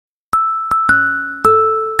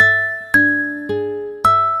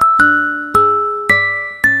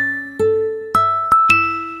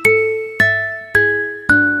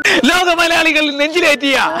മലയാളികൾ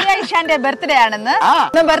നെഞ്ചിലേറ്റിയ സൂര്യ ഇഷാന്റെ ബർത്ത്ഡേ ആണെന്ന്.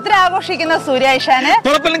 ബർത്ത്ഡേ ആഘോഷിക്കുന്ന സൂര്യ ഇഷാന്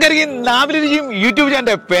നാവിലും യൂട്യൂബ്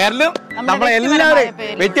ചാനലിന്റെ പേരിലും നമ്മളെ എല്ലാവരും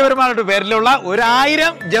വ്യക്തിപരമായിട്ട് പേരിലുള്ള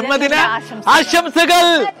 1000 ജന്മദിന ആശംസകൾ.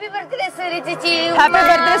 ഹാപ്പി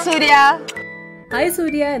ബർത്ത്ഡേ സൂര്യ. Hi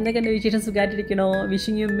Surya, എന്തൊക്കെയുണ്ട് വിശേഷം? സുഖമായിട്ടിരിക്കണോ?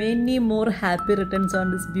 Wishing you many more happy returns on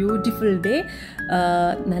this beautiful day.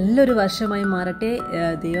 നല്ലൊരു വർഷമായി മാറട്ടെ,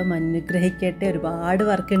 ദൈവം അനുഗ്രഹിക്കട്ടെ, ഒരുപാട്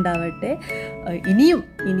വർക്ക് ഉണ്ടാവട്ടെ,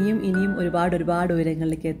 ഇനിയും ഒരുപാട്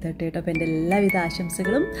ഉയരങ്ങളിലേക്ക് എത്തട്ടെ കേട്ടോ. അപ്പോൾ എൻ്റെ എല്ലാവിധ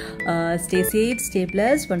ആശംസകളും. Stay safe, stay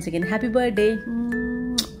blessed. Once again happy birthday,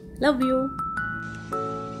 love you.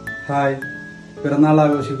 Hi, പിറന്നാൾ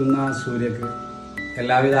ആഘോഷിക്കുന്ന സൂര്യക്ക്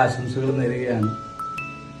എല്ലാവിധ ആശംസകളും നേരുകയാണ്.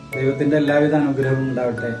 ദൈവത്തിൻ്റെ എല്ലാവിധ അനുഗ്രഹവും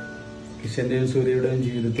ഉണ്ടാവട്ടെ. കിഷൻ്റെയും സൂര്യയുടെയും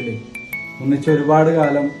ജീവിതത്തിൽ ഒന്നിച്ച് ഒരുപാട്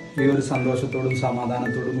കാലം ഈ ഒരു സന്തോഷത്തോടും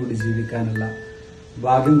സമാധാനത്തോടും കൂടി ജീവിക്കാനുള്ള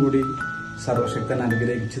ഭാഗ്യം കൂടി സർവശക്തൻ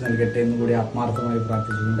അനുഗ്രഹിച്ച് നൽകട്ടെ എന്ന് കൂടി ആത്മാർത്ഥമായി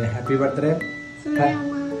പ്രാർത്ഥിച്ചുകൊണ്ട് happy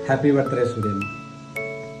birthday Suryamma.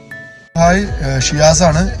 Hi, Shiyas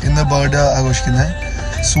ആണ് ഇന്ന് ബർത്ത്ഡേ ആഘോഷിക്കുന്നത്.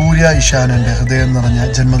 സൂര്യ ഇഷാനന്റെ ഹൃദയം നിറഞ്ഞ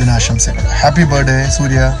ജന്മദിനാശംസകൾ. ഹാപ്പി ബർത്ത്ഡേ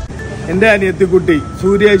സൂര്യ. എൻ്റെ അനിയത്തിക്കുട്ടി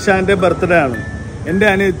സൂര്യ ഇഷാന്റെ ബർത്ത്ഡേ ആണ്. എൻ്റെ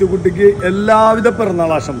അനിയത്തിക്കുട്ടിക്ക് എല്ലാവിധ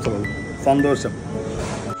പിറന്നാൾ ആശംസകളും. സന്തോഷം.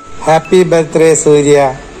 ഹാപ്പി ബർത്ത്ഡേ സൂര്യ.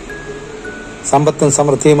 സമ്പത്തും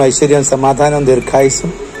സമൃദ്ധിയും ഐശ്വര്യവും സമാധാനവും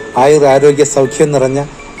ദീർഘായുസ്സും ആയുരാരോഗ്യ സൗഖ്യം നിറഞ്ഞ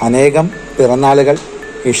അനേകം പിറന്നാളുകൾ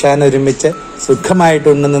ഇഷാൻ ഒരുമിച്ച് സുഖമായിട്ട്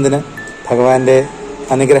ഉണ്ണുന്നതിന് ഭഗവാന്റെ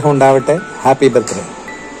അനുഗ്രഹം ഉണ്ടാവട്ടെ. Happy birthday.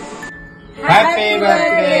 ഹാപ്പി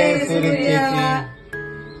ബർത്ത്ഡേ സൂര്യ ചേച്ചി.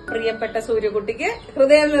 പ്രിയപ്പെട്ട സൂര്യകുട്ടിക്ക്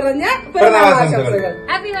ഹൃദയം നിറഞ്ഞ പിറന്നാളാശംസകൾ.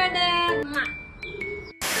 Happy birthday.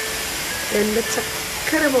 എൻ്റെ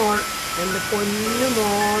ചക്കര മോൾ, എൻ്റെ പൊന്നു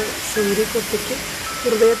മോൾ സൂര്യക്കുട്ടിക്ക്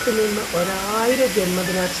ഹൃദയത്തിൽ നിന്ന് 1000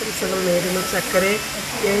 ജന്മദിനാശംസകൾ നേരുന്നു. ചക്കരെ,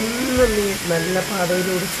 എന്നും നീ നല്ല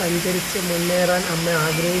പാതയിലൂടെ സഞ്ചരിച്ച് മുന്നേറാൻ അമ്മ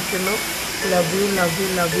ആഗ്രഹിക്കുന്നു. Love you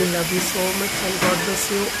so much and God bless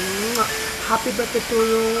you. Happy birthday to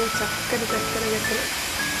you ചക്കര.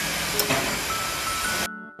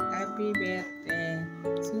 ഹാപ്പി ബർത്ത്ഡേ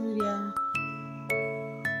സൂര്യ.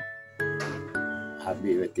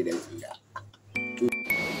 ഹാപ്പി ബർത്ത്ഡേ സൂര്യ.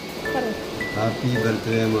 ഹാപ്പി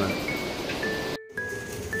ബർത്ത്ഡേ മോളെ.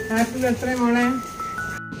 ഹാപ്പി ബർത്ത്ഡേ മോളെ.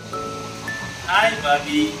 ഹായ്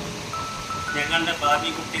ബാബി, ഞങ്ങളുടെ ബാബി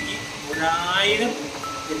കുട്ടിക്ക് 1000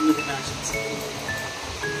 ജന്മദിനാശംസകൾ.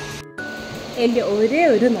 എൻ്റെ ഒരേ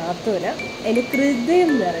ഒരു നാത്തൂന് എൻ്റെ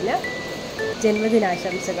ഹൃദയം നിറഞ്ഞ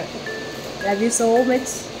ജന്മദിനാശംസകൾ. Love you so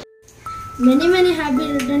much. Many happy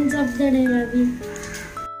returns of the day, Baby.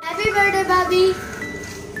 Happy birthday, Baby.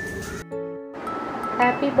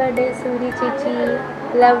 Happy birthday, Suri Chichi.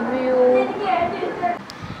 Love you.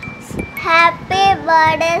 Happy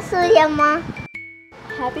birthday, Suryamma.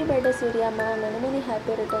 Happy birthday, Suryamma. Many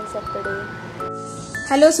happy returns of the day.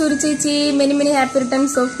 Hello, Suri Chichi. Many happy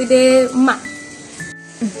returns of the day. Ma.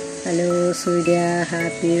 Hello Surya,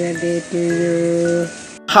 happy birthday to you.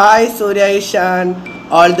 Hi Surya Ishan,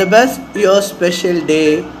 all the best your special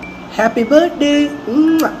day. Happy birthday.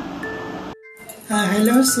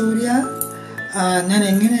 Hello സൂര്യ, ഞാൻ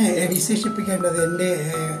എങ്ങനെ വിശേഷിപ്പിക്കേണ്ടത്? എൻ്റെ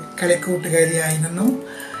കളിക്കൂട്ടുകാരിയായിരുന്നു,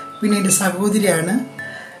 പിന്നെ എൻ്റെ സഹോദരിയാണ്,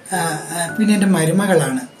 പിന്നെ എൻ്റെ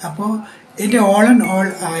മരുമകളാണ്. അപ്പോൾ എൻ്റെ ഓൾ ആൻഡ് ഓൾ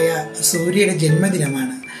ആയ സൂര്യയുടെ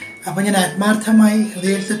ജന്മദിനമാണ്. അപ്പോൾ ഞാൻ ആത്മാർത്ഥമായി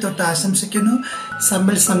ഹൃദയത്തിൽ തൊട്ട് ആശംസിക്കുന്നു.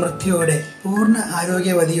 സമ്പൽ സമൃദ്ധിയോടെ, പൂർണ്ണ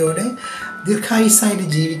ആരോഗ്യവതിയോടെ, ദീർഘായുസ്സായിട്ട്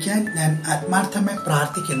ജീവിക്കാൻ ഞാൻ ആത്മാർത്ഥമായി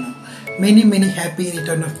പ്രാർത്ഥിക്കുന്നു. Many happy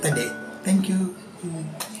return of the day. Thank you.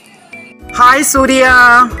 Hi Surya,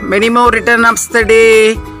 many more return of the day.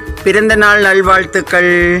 பிறந்த நாள்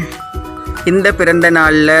நல்வாழ்த்துக்கள். இந்த பிறந்த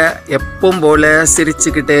நாளில் எப்பவும் போல்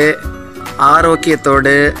சிரிச்சுக்கிட்டு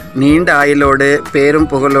ஆரோக்கியத்தோடு நீண்ட ஆயுளோடு பேரும்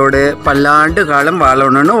புகழோடு பல்லாண்டு காலம்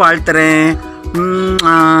வாழணும்னு வாழ்த்துறேன்.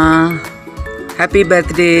 ஹாப்பி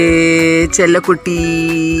பர்த்டே செல்லக்குட்டி.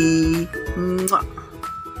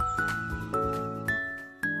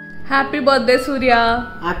 Happy birthday Surya.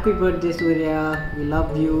 Happy birthday Surya. We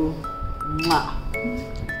love you.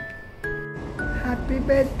 Happy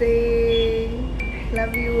birthday,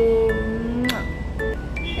 love you.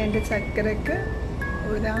 എൻ്റെ ചക്കരക്ക്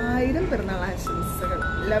 1000 പിറന്നാൾ ആശംസകൾ.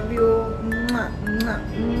 Love you.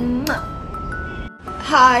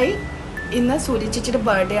 ഹായ്, ഇന്ന് സൂര്യ ചേച്ചിയുടെ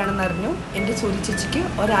ബർത്ത്ഡേ ആണെന്ന് അറിഞ്ഞു. എൻ്റെ സൂര്യ ചേച്ചിക്ക്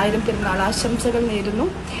 1000 പിറന്നാൾ ആശംസകൾ നേരുന്നു.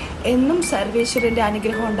 എന്നും സർവേശ്വരൻ്റെ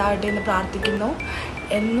അനുഗ്രഹം ഉണ്ടാവട്ടെ എന്ന് പ്രാർത്ഥിക്കുന്നു.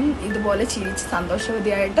 എന്നും ഇതുപോലെ ചിരിച്ച്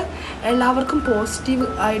സന്തോഷവതിയായിട്ട് എല്ലാവർക്കും പോസിറ്റീവ്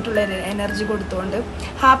ആയിട്ടുള്ള എനർജി കൊടുത്തുകൊണ്ട്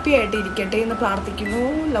ഹാപ്പി ആയിട്ട് ഇരിക്കട്ടെ എന്ന് പ്രാർത്ഥിക്കുന്നു.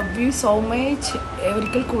 Love you so much.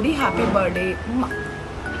 ഒരിക്കൽ കൂടി ഹാപ്പി ബർത്ത്ഡേ.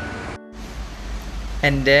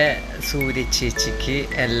 എൻ്റെ സൂര്യ ചേച്ചിക്ക്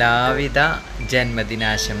എല്ലാവിധ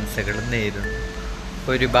ജന്മദിനാശംസകളും നേരുന്നു.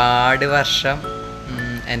 ഒരുപാട് വർഷം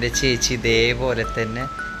എൻ്റെ ചേച്ചി ഇതേപോലെ തന്നെ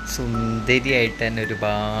സുന്ദരിയായിട്ട് തന്നെ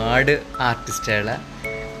ഒരുപാട് ആർട്ടിസ്റ്റുകളെ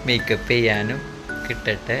മേക്കപ്പ് ചെയ്യാനും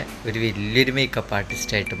കിട്ടട്ടെ. ഒരു വലിയൊരു മേക്കപ്പ്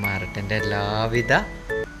ആർട്ടിസ്റ്റായിട്ട് മാറട്ടെ. എൻ്റെ എല്ലാവിധ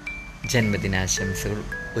ജന്മദിനാശംസകളും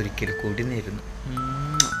ഒരിക്കൽ കൂടി നേരുന്നു.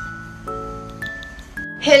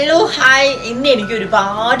 ഹലോ ഹായ്, ഇന്ന് എനിക്ക്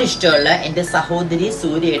ഒരുപാട് ഇഷ്ടമുള്ള എൻ്റെ സഹോദരി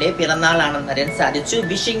സൂര്യയുടെ പിറന്നാളാണെന്ന് അറിയാൻ സാധിച്ചു.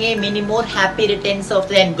 Wishing A many more happy returns of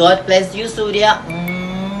the day. God bless you സൂര്യ.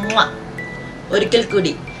 ഒരിക്കൽ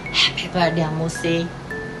കൂടി happy birthday അമ്മൂസേ.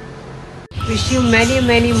 Wish you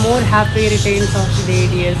many more happy returns of the day,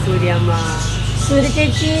 dear Suryamma. സൂര്യ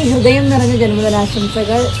ചേച്ചി, ഹൃദയം നിറഞ്ഞ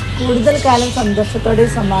ജന്മദിനാശംസകൾ. കൂടുതൽ കാലം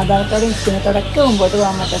സന്തോഷത്തോടെയും സമാധാനത്തോടെയും സ്നേഹത്തോടൊക്കെ മുമ്പോട്ട്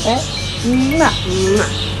പോകാൻ പറ്റട്ടെ.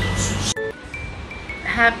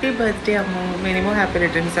 Happy birthday Ammu. Many more happy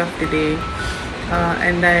returns of the day.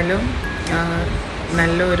 എന്തായാലും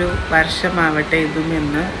നല്ലൊരു വർഷമാവട്ടെ ഇതും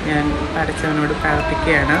എന്ന് ഞാൻ പടച്ചവനോട്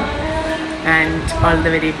പ്രാർത്ഥിക്കുകയാണ്. And all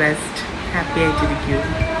the very best. Happy ആയിട്ടിരിക്കൂ.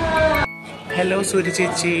 Hello Suri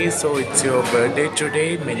Chichi, so it's your birthday today.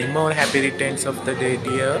 Many more happy returns of the day,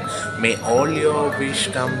 dear. May all your wish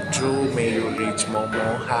come true. May you reach more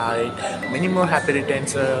height. Many more happy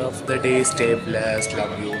returns of the day. Stay blessed.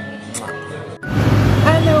 Love you.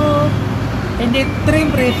 Hello, എൻ്റെ എത്രയും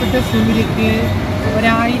പ്രിയപ്പെട്ട സൂര്യക്ക്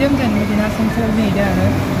 1000 ജന്മദിനാശംസകൾ നേരാണ്.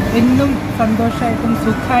 എന്നും സന്തോഷമായിട്ടും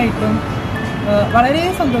സുഖമായിട്ടും വളരെ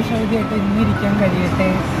സന്തോഷവതിയായിട്ട് ഇന്നിരിക്കാൻ കഴിയട്ടെ.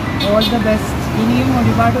 All the best. ഇനിയും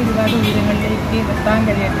ഒരുപാട് ഉയരങ്ങളിലേക്ക് എത്താൻ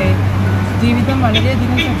കഴിയട്ടെ. ജീവിതം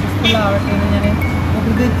വളരെയധികം സക്സസ്ഫുൾ ആവട്ടെ എന്ന് ഞാൻ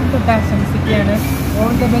ഹൃദയത്തിൽ തൊട്ട് ആശംസിക്കുകയാണ്.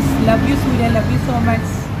 All the best. Love you Surya. Love you so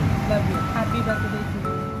much. Love you. Happy birthday to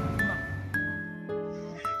you.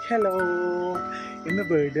 Hello, ഇന്ന്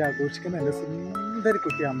ബർത്ത്ഡേ ആഘോഷിക്കുന്ന എൻ്റെ സുന്ദരി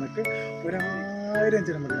കുട്ടി അമ്മയ്ക്ക് 1000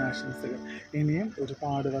 ജന്മദിനാശംസകൾ. ഇനിയും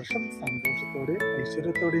ഒരുപാട് വർഷം സന്തോഷത്തോടെയും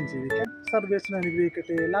ഐശ്വര്യത്തോടെയും ജീവിക്കാൻ സർവേശ്വരൻ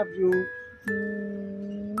അനുഗ്രഹിക്കട്ടെ. Love you.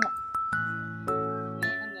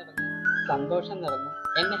 സന്തോഷം നിറഞ്ഞു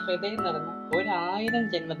എന്നെ ഹൃദയം നിറഞ്ഞു 1000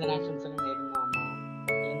 ജന്മദിനാശംസകൾ നേരുന്നു അമ്മ.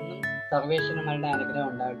 എന്നും സർവേശ്വരന്മാരുടെ അനുഗ്രഹം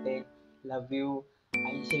ഉണ്ടാവട്ടെ. Love you.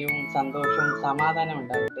 ഐശ്വര്യവും സന്തോഷവും സമാധാനം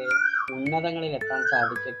ഉണ്ടാവട്ടെ. ഉന്നതങ്ങളിൽ എത്താൻ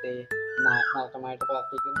സാധിക്കട്ടെ. ആത്മാർത്ഥമായിട്ട്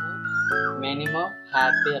പ്രാർത്ഥിക്കുന്നു. Many more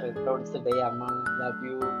happy returns day അമ്മ. Love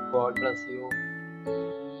you. God bless you.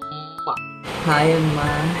 Hi അമ്മ,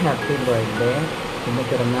 ഹാപ്പി ബർത്ത്ഡേ. ഇന്ന്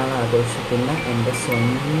പിറന്നാൾ ആഘോഷിക്കുന്ന എൻ്റെ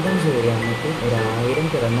സ്വന്തം സൂര്യമ്മയ്ക്ക് 1000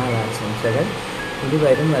 പിറന്നാൾ ആശംസകൾ. ഇനി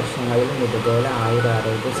വരും വർഷങ്ങളിലും ഇതുപോലെ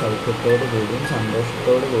ആരോഗ്യ സൗഖ്യത്തോടു കൂടിയും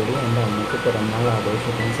സന്തോഷത്തോടു കൂടിയും എൻ്റെ അമ്മയ്ക്ക് പിറന്നാൾ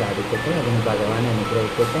ആഘോഷിക്കാൻ സാധിക്കട്ടെ. അതിന് ഭഗവാൻ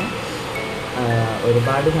അനുഗ്രഹിക്കട്ടെ.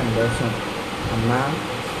 ഒരുപാട് സന്തോഷം അമ്മ.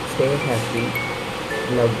 Stay happy.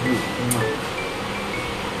 ലവ് യു അമ്മ.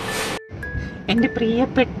 എൻ്റെ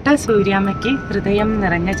പ്രിയപ്പെട്ട സൂര്യാമ്മയ്ക്ക് ഹൃദയം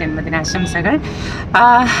നിറഞ്ഞ ജന്മദിനാശംസകൾ.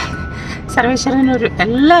 സർവേശ്വരൻ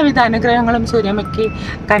എല്ലാവിധ അനുഗ്രഹങ്ങളും സൂര്യാമ്മയ്ക്ക്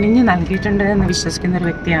കനിഞ്ഞു നൽകിയിട്ടുണ്ട് എന്ന് വിശ്വസിക്കുന്ന ഒരു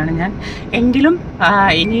വ്യക്തിയാണ് ഞാൻ. എങ്കിലും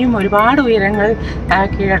ഇനിയും ഒരുപാട് ഉയരങ്ങൾ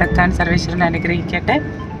കീഴടക്കാൻ സർവേശ്വരൻ അനുഗ്രഹിക്കട്ടെ.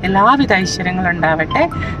 എല്ലാവിധ ഐശ്വര്യങ്ങളും ഉണ്ടാവട്ടെ.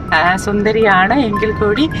 സുന്ദരിയാണ് എങ്കിൽ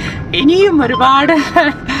കൂടി ഇനിയും ഒരുപാട്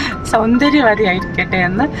സൗന്ദര്യവതിയായിരിക്കട്ടെ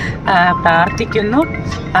എന്ന് പ്രാർത്ഥിക്കുന്നു.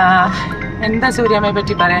 എന്താ സൂര്യാമ്മയെ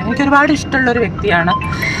പറ്റി പറയാൻ, എനിക്കൊരുപാട് ഇഷ്ടമുള്ളൊരു വ്യക്തിയാണ്.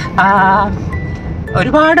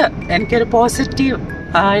 ഒരുപാട് എനിക്കൊരു പോസിറ്റീവ്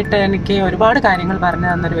ആയിട്ട് എനിക്ക് ഒരുപാട് കാര്യങ്ങൾ പറഞ്ഞു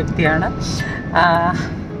തന്നൊരു വ്യക്തിയാണ്.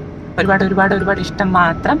 ഒരുപാട് ഇഷ്ടം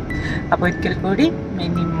മാത്രം. അപ്പോൾ ഒരിക്കൽ കൂടി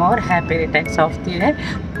many more happy returns of the day.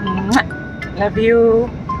 Love you.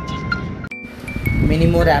 Many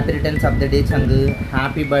more happy returns of the day சங்கு.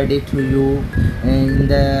 Happy birthday to you.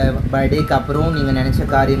 இந்த பர்த்டேக்கு அப்புறம் நீங்கள் நினச்ச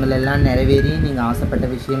காரியங்கள் எல்லாம் நிறைவேறி நீங்கள் ஆசைப்பட்ட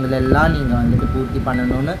விஷயங்கள் எல்லாம் நீங்கள் வந்துட்டு பூர்த்தி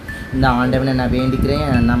பண்ணணும்னு இந்த ஆண்டவனை நான் வேண்டிக்கிறேன்,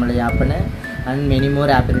 நம்மளுடைய அப்பனை. And many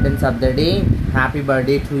more happy returns of the day. Happy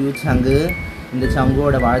birthday to you சங்கு. இந்த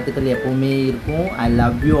சங்குவோட வாழ்த்துக்கள் எப்போவுமே இருக்கும். I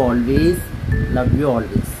love you always. Love you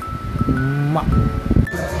always.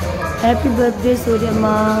 Happy birthday Suryamma.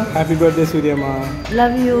 Happy birthday Suryamma.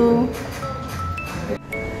 Love you.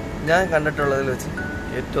 ഞാൻ കണ്ടിട്ടുള്ളതിൽ വെച്ച്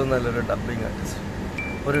ഏറ്റവും നല്ലൊരു ഡബ്ബിങ് ആർട്ടിസ്റ്റ്,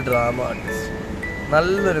 ഒരു ഡ്രാമ ആർട്ടിസ്റ്റ്,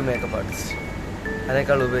 നല്ലൊരു മേക്കപ്പ് ആർട്ടിസ്റ്റ്,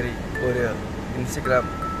 അതിനേക്കാൾ ഉപരി ഒരു Instagram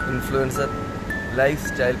influencer, life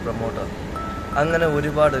style promoter, അങ്ങനെ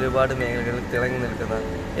ഒരുപാട് മേഖലകളിൽ തിളങ്ങി നിൽക്കുന്ന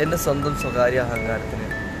എൻ്റെ സ്വന്തം സ്വകാര്യ അഹങ്കാരത്തിന്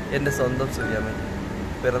എൻ്റെ സ്വന്തം സൂര്യാമ്മയ്ക്ക്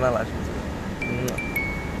പിറന്നാൾ ആശംസകൾ.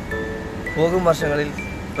 പോകും വർഷങ്ങളിൽ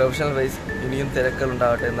പ്രൊഫഷണൽ വൈസ് ഇനിയും തിരക്കുകൾ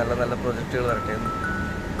ഉണ്ടാവട്ടെ, നല്ല നല്ല പ്രൊജക്റ്റുകൾ വരട്ടെ എന്ന്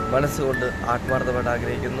മനസ്സുകൊണ്ട് ആത്മാർത്ഥമായിട്ട്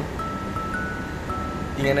ആഗ്രഹിക്കുന്നു.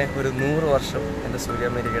 ഇങ്ങനെ ഒരു 100 വർഷം എൻ്റെ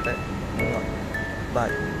സൂര്യാമ്മ ഇരിക്കട്ടെ. By.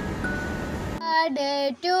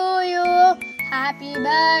 Birthday to you. Happy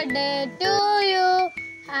birthday to you.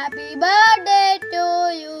 Happy birthday to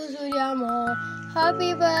you, Suryamma. Happy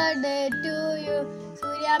birthday to you,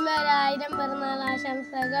 സൂര്യാമ്മ 1000 പിറന്നാൾ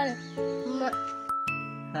ആശംസകൾ.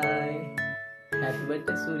 Hi, happy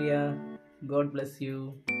birthday Surya. God bless you.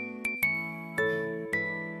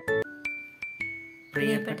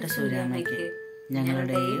 പ്രിയപ്പെട്ട സൂര്യാമ്മയ്ക്ക്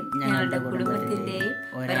ഞങ്ങളുടെയും ഞങ്ങളുടെ കുടുംബത്തിന്റെയും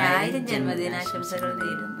 1000 ജന്മദിനാശംസകൾ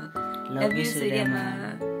നേരുന്നു. Love you സൂര്യാമ്മ.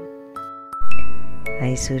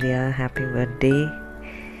 Hi Surya, happy birthday.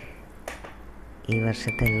 ഈ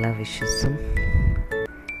വർഷത്തെ എല്ലാ വിഷസും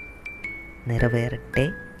നിറവേറട്ടെ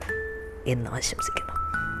എന്ന് ആശംസിക്കുന്നു.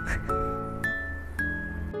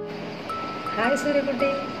 Hi സൂര്യകുട്ടി,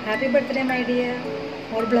 happy birthday my dear.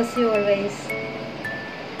 God bless you always.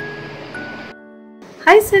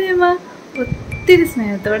 Hi Suryamma, ഒത്തിരി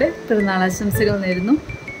സ്നേഹത്തോടെ പിറന്നാളാശംസകൾ നേരുന്നു.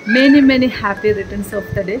 Many many happy returns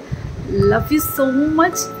of the day. Love you so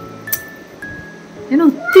much. ഞാൻ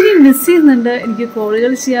ഒത്തിരി മിസ് ചെയ്യുന്നുണ്ട്. എനിക്ക്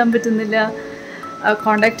കോളുകൾ ചെയ്യാൻ പറ്റുന്നില്ല,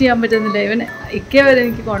 കോണ്ടാക്ട് ചെയ്യാൻ പറ്റുന്നില്ല. ഈവൻ വരെ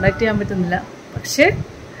എനിക്ക് കോണ്ടാക്ട് ചെയ്യാൻ പറ്റുന്നില്ല. പക്ഷേ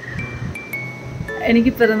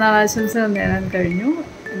എനിക്ക് പിറന്നാൾ ആശംസകൾ നേടാൻ കഴിഞ്ഞു.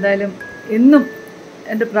 എന്തായാലും എന്നും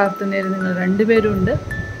എൻ്റെ പ്രാർത്ഥനയിൽ നിങ്ങൾ രണ്ടുപേരും ഉണ്ട്.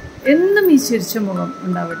 എന്നും ഈ ചിരിച്ച മുഖം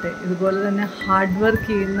ഉണ്ടാവട്ടെ. ഇതുപോലെ തന്നെ ഹാർഡ് വർക്ക്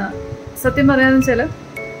ചെയ്യുന്ന, സത്യം പറയാമെന്ന് വെച്ചാൽ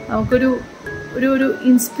നമുക്കൊരു ഒരു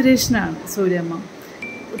ഇൻസ്പിറേഷനാണ് സൂര്യമ്മ.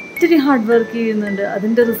 ഒത്തിരി ഹാർഡ് വർക്ക് ചെയ്യുന്നുണ്ട്.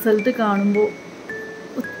 അതിൻ്റെ റിസൾട്ട് കാണുമ്പോൾ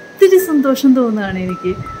ഒത്തിരി സന്തോഷം തോന്നുകയാണ്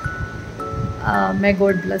എനിക്ക്. May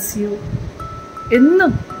God bless you.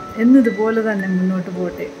 ഇതുപോലെ തന്നെ മുന്നോട്ട്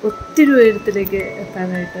പോകട്ടെ. ഒത്തിരി ഉയരത്തിലേക്ക്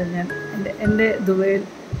എത്താനായിട്ട് ഞാൻ എൻ്റെ ദുവയിൽ,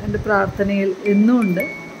 എൻ്റെ പ്രാർത്ഥനയിൽ എന്നും ഉണ്ട്.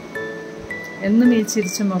 എന്നും ഈ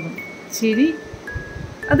ചിരിച്ച മുഖം, ചിരി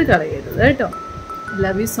അത് കളയരുത് കേട്ടോ.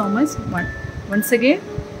 Love you so much. Once again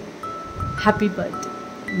happy birthday.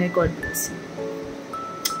 May God bless you.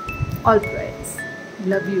 All price.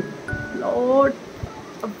 Love you lot.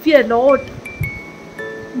 A lot.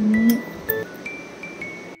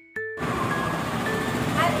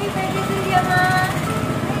 Happy birthday Suryamma.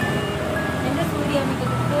 എൻ്റെ സൂര്യമ്മയ്ക്ക്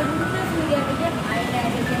സൂര്യമ്മയ്ക്ക്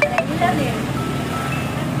എല്ലാം നേരുന്നു.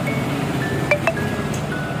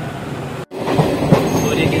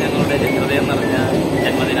 സൂര്യക്ക് ഞങ്ങളുടെ ഹൃദയം നിറഞ്ഞ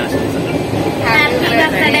ജന്മദിനാശംസകൾ.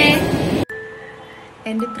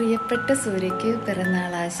 എൻ്റെ പ്രിയപ്പെട്ട സൂര്യയ്ക്ക്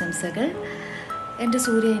പിറന്നാൾ ആശംസകൾ. എൻ്റെ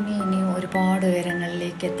സൂര്യ ഇനിയും ഒരുപാട്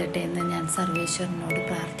ഉയരങ്ങളിലേക്ക് എത്തട്ടെ എന്ന് ഞാൻ സർവേശ്വരനോട്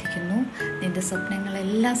പ്രാർത്ഥിക്കുന്നു. നിൻ്റെ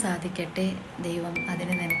സ്വപ്നങ്ങളെല്ലാം സാധിക്കട്ടെ. ദൈവം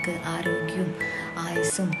അതിന് നിനക്ക് ആരോഗ്യവും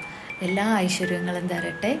ആയുസ്സും എല്ലാ ഐശ്വര്യങ്ങളും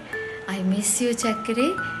തരട്ടെ. ഐ മിസ് യു ചക്കരെ.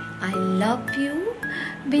 I love you.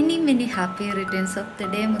 Many many happy returns of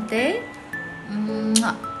the day മുത്തേ.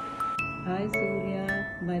 Hi Surya,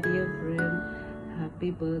 my dear friend. Happy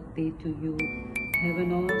birthday to you. Have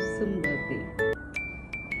an awesome birthday.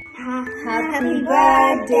 Happy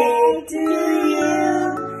birthday to you.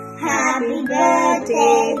 Happy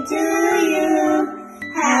birthday to you.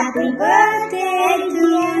 Happy birthday to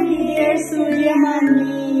you, dear Surya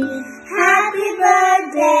Mummy. Happy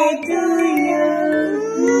birthday to you.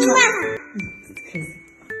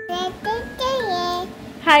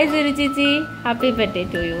 Hi Surya Chichi, happy birthday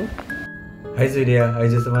to you. Hi Surya, I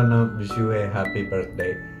just want to wish you a happy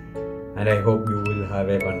birthday and I hope you will have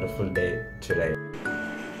a wonderful day today.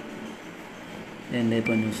 എൻ്റെ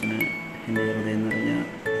പൊന്നൂസിന് എൻ്റെ ഹൃദയം നിറഞ്ഞ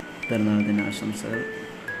പിറന്നാൾ ദിനാശംസകൾ.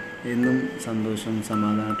 എന്നും സന്തോഷവും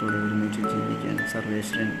സമാധാനത്തോടെ ഒരുമിച്ച് ജീവിക്കാൻ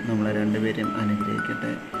സർവേശ്വരൻ നമ്മളെ രണ്ടുപേരും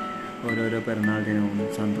അനുഗ്രഹിക്കട്ടെ. ഓരോരോ പിറന്നാൾ ദിനവും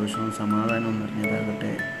സന്തോഷവും സമാധാനവും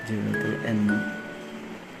നിറഞ്ഞതാകട്ടെ ജീവിതത്തിൽ. എന്നും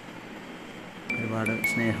ഒരുപാട്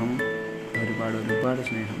സ്നേഹം, ഒരുപാട്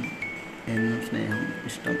സ്നേഹം, എന്നും സ്നേഹം,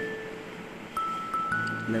 ഇഷ്ടം.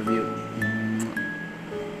 Love you.